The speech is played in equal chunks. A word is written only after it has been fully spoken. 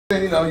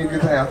You know, you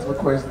get to answer the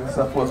questions and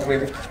stuff for us,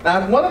 Wendy.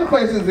 Now, one of the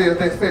questions is,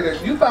 they say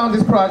that you found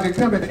this project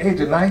PIMP at the age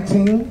of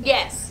 19?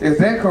 Yes. Is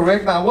that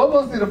correct? Now, what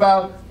was it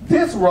about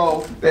this role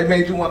that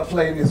made you want to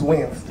play Miss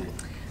Wednesday?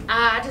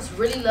 I just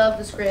really love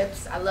the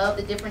scripts. I love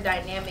the different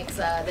dynamics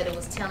that it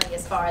was telling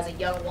as far as a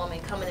young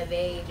woman coming of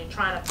age and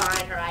trying to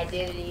find her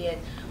identity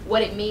and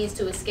what it means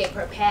to escape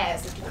her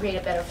past and to create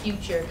a better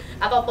future.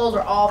 I thought those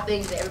are all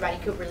things that everybody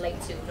could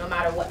relate to, no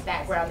matter what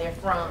background they're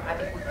from. I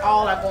think we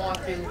all are going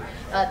through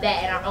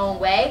that in our own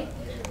way.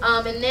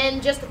 And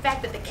then just the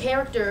fact that the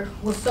character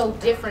was so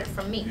different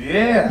from me.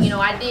 Yeah. You know,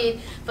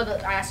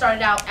 I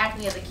started out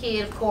acting as a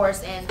kid, of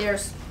course, and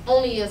there's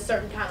only a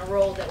certain kind of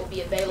role that will be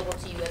available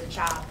to you as a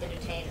child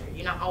entertainer.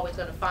 You're not always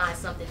going to find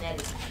something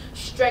that is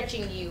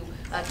stretching you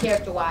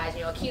character-wise.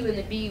 You know, Q and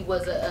the Bee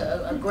was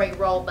a great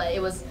role, but it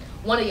was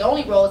one of the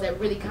only roles that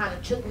really kind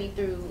of took me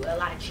through a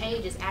lot of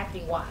changes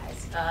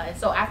acting-wise. And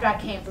so after I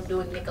came from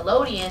doing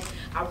Nickelodeon,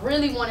 I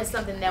really wanted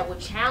something that would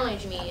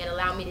challenge me and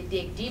allow me to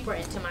dig deeper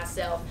into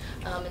myself,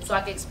 and so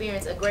I could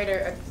experience have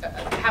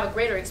a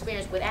greater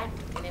experience with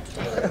acting and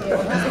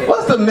entertainment.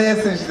 What's the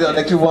message though,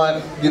 that you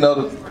want, you know,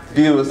 the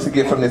viewers to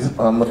get from this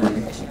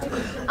movie?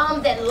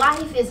 That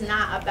life is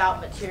not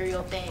about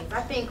material things.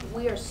 I think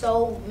we are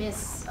so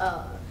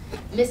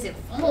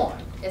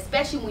misinformed,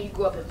 especially when you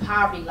grow up in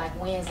poverty like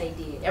Wednesday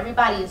did.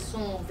 Everybody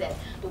assumes that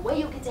the way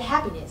you get to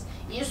happiness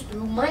is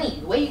through money.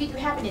 The way you get to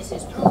happiness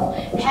is through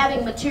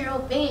having material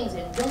things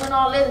and doing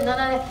all this and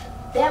none of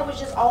that. That was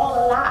just all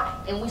a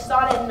lie. And we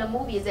saw that in the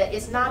movie, is that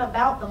it's not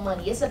about the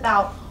money. It's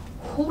about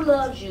who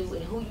loves you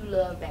and who you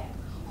love back.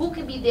 Who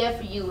can be there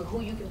for you and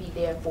who you can be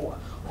there for.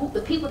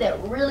 The people that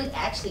really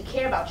actually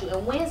care about you.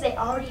 And Wednesday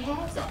already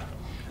has that.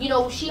 You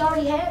know, she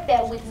already had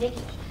that with Nikki.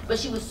 But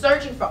she was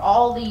searching for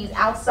all these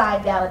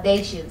outside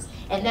validations,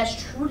 and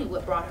that's truly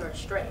what brought her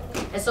astray.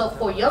 And so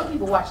for young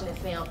people watching the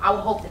film, I would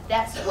hope that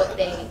that's what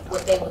they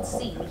would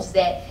see, which is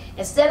that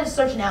instead of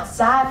searching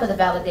outside for the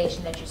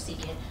validation that you're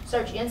seeking,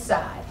 search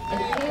inside.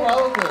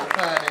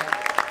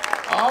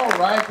 All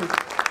right,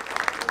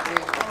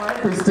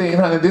 Christine,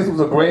 honey, this was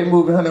a great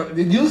movie, honey.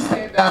 Did you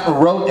sit down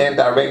and wrote and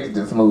directed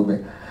this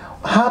movie?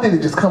 How did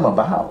it just come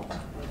about?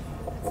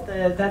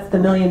 That's the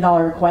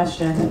million-dollar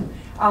question.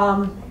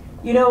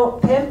 You know,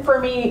 PIMP for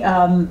me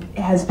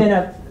has been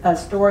a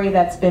story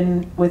that's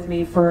been with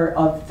me for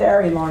a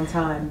very long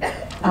time.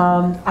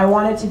 I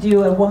wanted to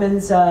do a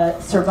woman's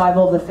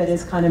survival of the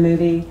fittest kind of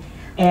movie,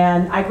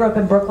 and I grew up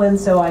in Brooklyn,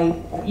 so I,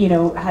 you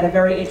know, had a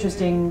very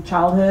interesting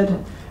childhood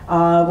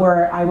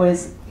where I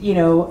was, you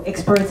know,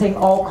 experiencing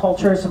all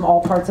cultures from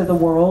all parts of the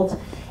world.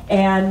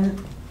 And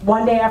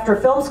one day after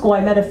film school,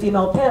 I met a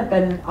female pimp,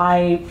 and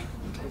I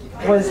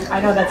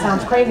know that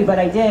sounds crazy, but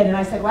I did, and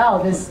I said, wow,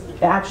 this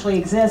actually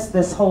exists,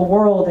 this whole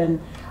world, and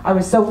I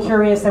was so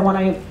curious, and when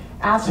I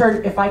asked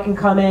her if I can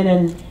come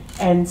in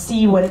and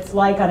see what it's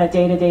like on a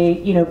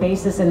day-to-day, you know,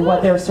 basis and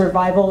what their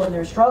survival and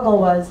their struggle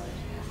was,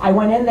 I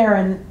went in there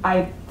and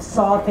I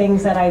saw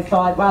things that I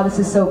thought, wow, this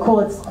is so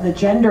cool. The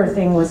gender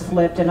thing was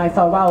flipped, and I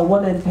thought, wow, a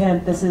woman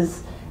pimp,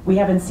 we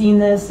haven't seen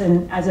this,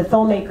 and as a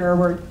filmmaker,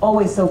 we're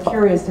always so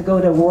curious to go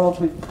to worlds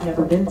we've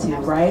never been to,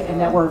 right? And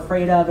that we're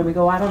afraid of, and we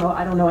go, I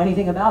don't know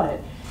anything about it.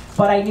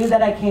 But I knew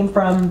that I came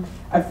from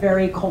a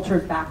very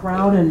cultured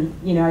background, and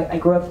you know, I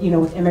grew up, you know,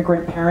 with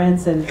immigrant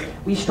parents, and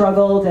we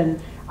struggled, and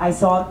I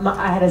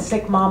had a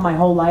sick mom my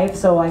whole life,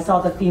 so I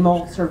saw the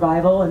female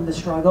survival and the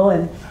struggle,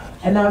 and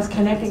then I was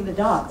connecting the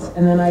dots,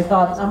 and then I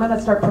thought, I'm gonna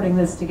start putting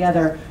this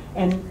together.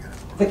 And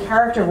the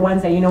character of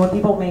Wednesday, you know, when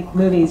people make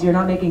movies, you're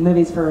not making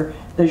movies for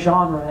the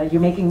genre,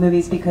 you're making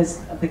movies because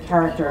of the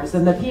characters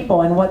and the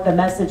people and what the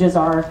messages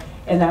are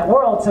in that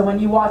world. So when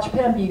you watch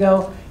Pimp, you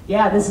go,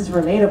 yeah, this is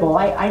relatable.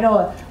 I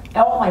know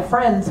all my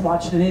friends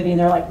watch the movie and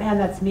they're like, man,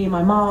 that's me and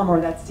my mom,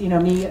 or that's, you know,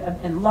 me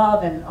in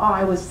love, and oh,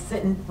 I was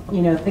sitting,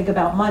 you know, think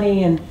about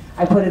money and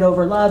I put it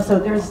over love. So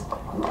there's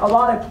a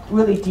lot of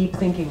really deep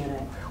thinking in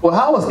it. Well,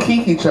 how was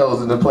Keke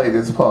chosen to play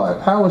this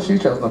part? How was she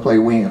chosen to play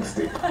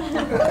Wednesday?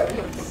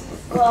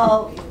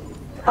 Well,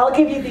 I'll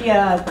give you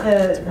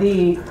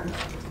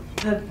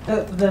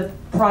the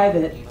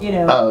private, you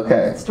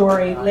know,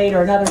 story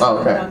later. Another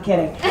story. Okay. No, I'm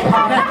kidding.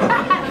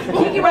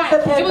 Keke was the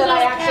pimp that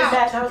I actually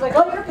met, and I was like,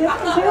 oh, you're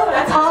pimping too?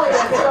 That's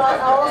Hollywood. Because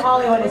all of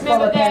Hollywood is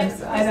full of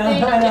pimps. I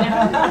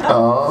know.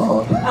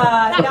 Oh.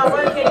 No,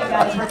 we're kidding,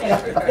 guys. We're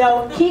kidding.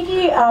 No,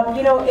 Keke,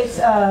 you know, it's.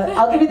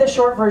 I'll give you the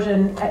short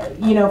version.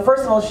 You know,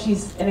 first of all,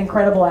 she's an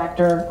incredible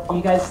actor.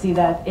 You guys see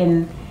that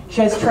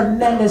she has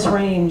tremendous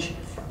range.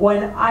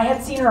 When I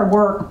had seen her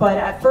work, but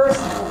at first,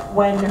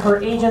 when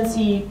her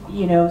agency,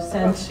 you know,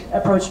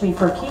 approached me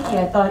for Keke,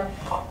 I thought,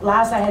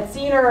 last I had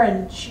seen her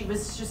and she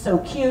was just so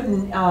cute,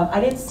 and I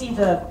didn't see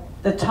the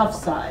tough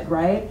side,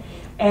 right?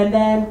 And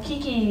then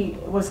Keke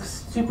was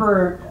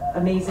super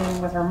amazing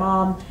with her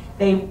mom.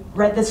 They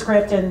read the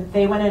script and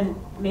they went and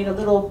made a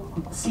little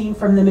scene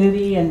from the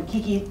movie, and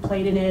Keke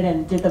played in it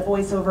and did the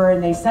voiceover,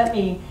 and they sent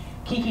me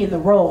Keke in the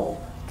role.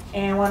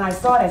 And when I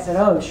saw it, I said,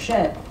 oh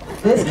shit,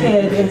 this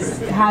kid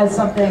has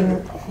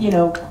something, you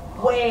know,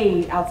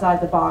 way outside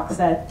the box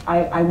that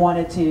I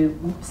wanted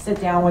to sit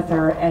down with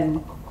her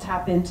and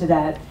tap into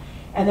that.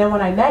 And then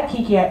when I met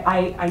Keke,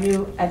 I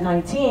knew at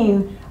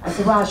 19, I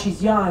said, wow,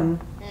 she's young.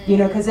 You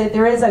know, because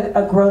there is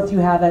a growth you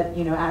have at,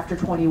 you know, after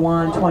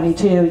 21,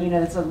 22, you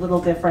know, it's a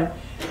little different.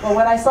 But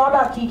what I saw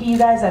about Keke, you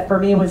guys, that for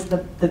me was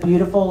the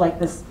beautiful, like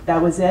this,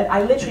 that was it.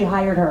 I literally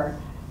hired her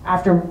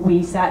after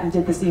we sat and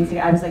did the scenes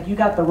together. I was like, you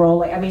got the role.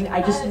 Like, I mean,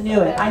 I just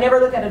knew it. I never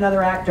looked at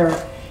another actor.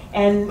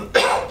 And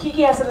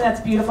Keke has something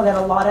that's beautiful that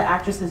a lot of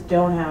actresses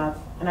don't have.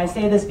 And I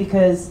say this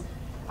because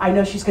I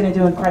know she's going to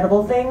do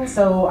incredible things,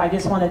 so I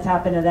just want to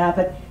tap into that.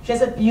 But she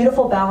has a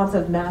beautiful balance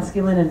of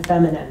masculine and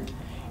feminine.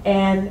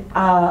 And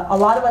a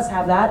lot of us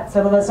have that.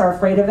 Some of us are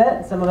afraid of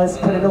it. Some of us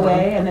put it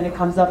away, and then it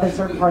comes up in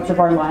certain parts of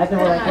our lives, and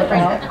we're like, what the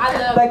hell?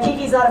 But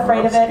Keke's not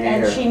afraid of it,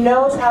 and she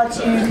knows how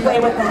to play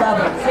with the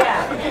levels.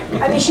 Yeah.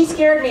 I mean, she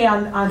scared me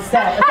on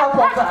set a couple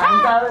of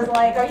times. I was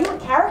like, are you a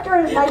character?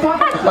 Am I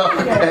talking to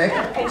Keke? Okay.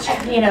 And she,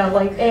 you know,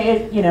 like,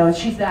 you know,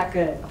 she's that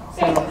good.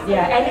 So,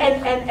 yeah.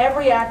 And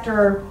every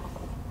actor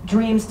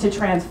dreams to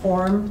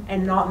transform,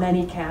 and not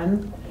many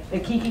can.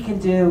 But Keke can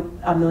do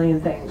a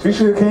million things. She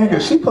sure can,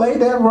 because she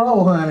played that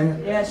role, honey.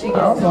 Yeah, she I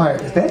can. was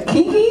like, is that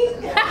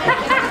Keke?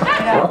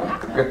 Yeah.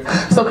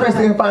 So,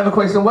 Christine, final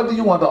question. What do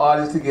you want the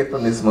audience to get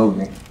from this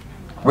movie?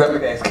 Really,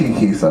 that's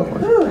Keke, so.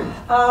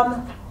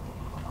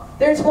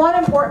 There's one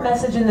important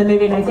message in the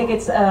movie, and I think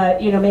it's,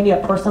 you know, maybe a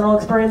personal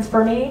experience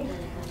for me.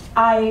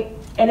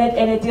 And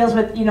it deals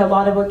with, you know, a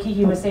lot of what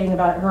Keke was saying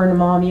about her and her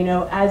mom, you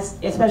know, as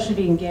especially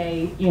being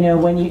gay, you know,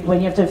 when you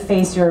have to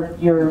face your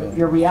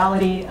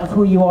reality of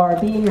who you are,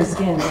 be in your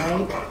skin,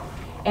 right?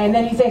 And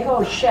then you think,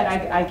 oh shit,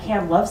 I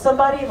can't love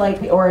somebody,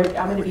 like, or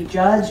I'm going to be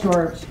judged,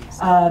 or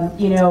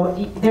you know,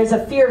 there's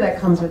a fear that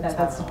comes with that.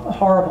 That's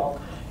horrible.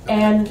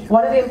 And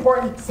one of the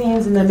important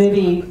scenes in the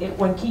movie,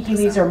 when Keke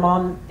leaves her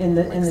mom in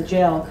the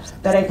jail,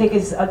 that I think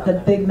is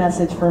the big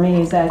message for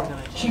me, is that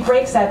she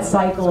breaks that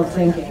cycle of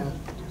thinking.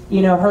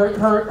 You know,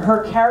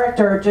 her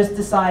character just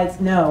decides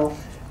no,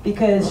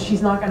 because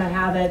she's not going to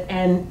have it.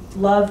 And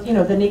love, you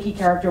know, the Nikki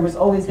character was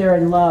always there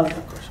in love,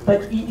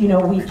 but you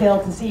know, we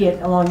failed to see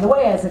it along the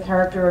way as the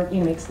character, you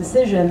know, makes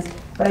decisions.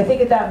 But I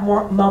think at that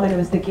moment it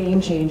was the game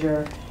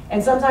changer.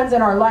 And sometimes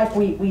in our life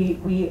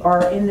we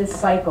are in this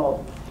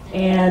cycle,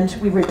 and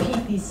we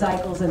repeat these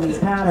cycles and these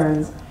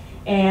patterns.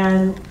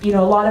 And you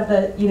know, a lot of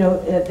the, you know,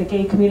 the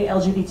gay community,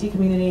 LGBT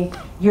community,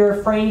 you're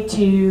afraid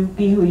to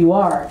be who you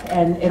are,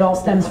 and it all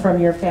stems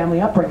from your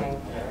family upbringing.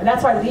 And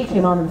that's why Lee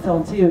came on in the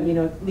film too. You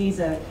know, Lee's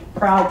a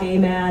proud gay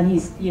man. He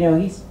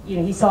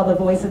saw the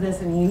voice of this,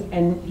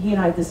 and he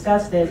and I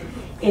discussed it.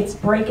 It's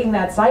breaking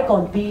that cycle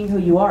and being who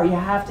you are. You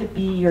have to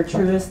be your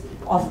truest,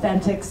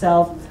 authentic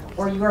self,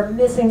 or you are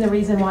missing the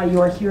reason why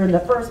you are here in the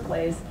first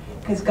place.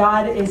 Because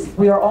God is,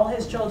 we are all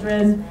His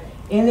children.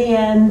 In the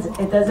end,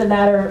 it doesn't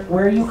matter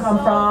where you come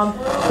from,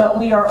 but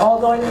we are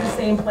all going to the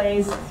same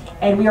place,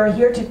 and we are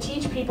here to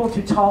teach people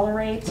to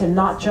tolerate, to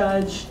not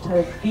judge,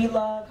 to be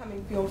loved.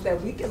 Coming films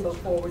that we can look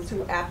forward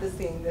to after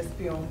seeing this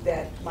film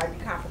that might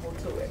be comparable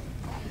to it.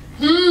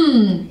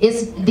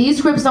 These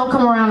scripts don't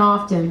come around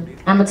often.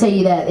 I'm gonna tell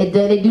you that.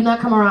 They do not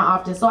come around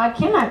often. So I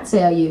cannot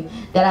tell you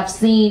that I've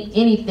seen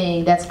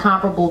anything that's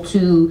comparable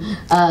to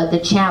the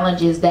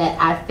challenges that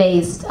I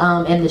faced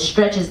and the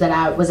stretches that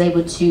I was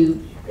able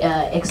to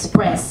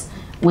express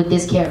with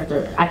this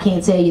character. I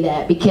can't tell you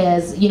that,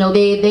 because you know,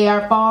 they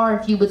are far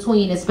and few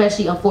between,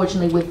 especially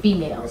unfortunately with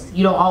females.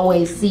 You don't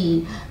always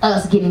see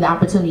us getting the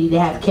opportunity to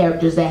have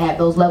characters that have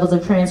those levels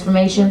of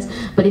transformations.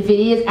 But if it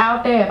is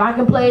out there, if I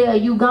can play a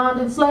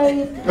Ugandan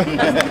slave,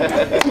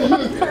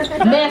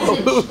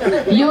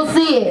 message, you'll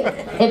see it.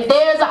 If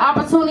there's an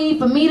opportunity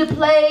for me to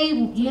play,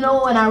 you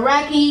know, an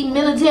Iraqi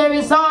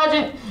military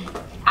sergeant,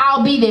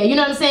 I'll be there. You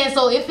know what I'm saying?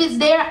 So if it's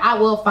there, I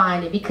will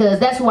find it, because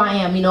that's who I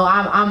am. You know,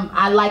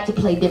 I like to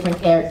play different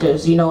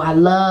characters. You know, I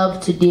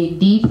love to dig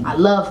deep. I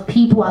love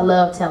people. I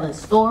love telling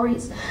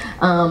stories.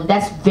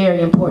 That's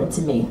very important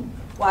to me.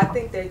 Well, I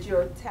think that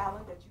your talent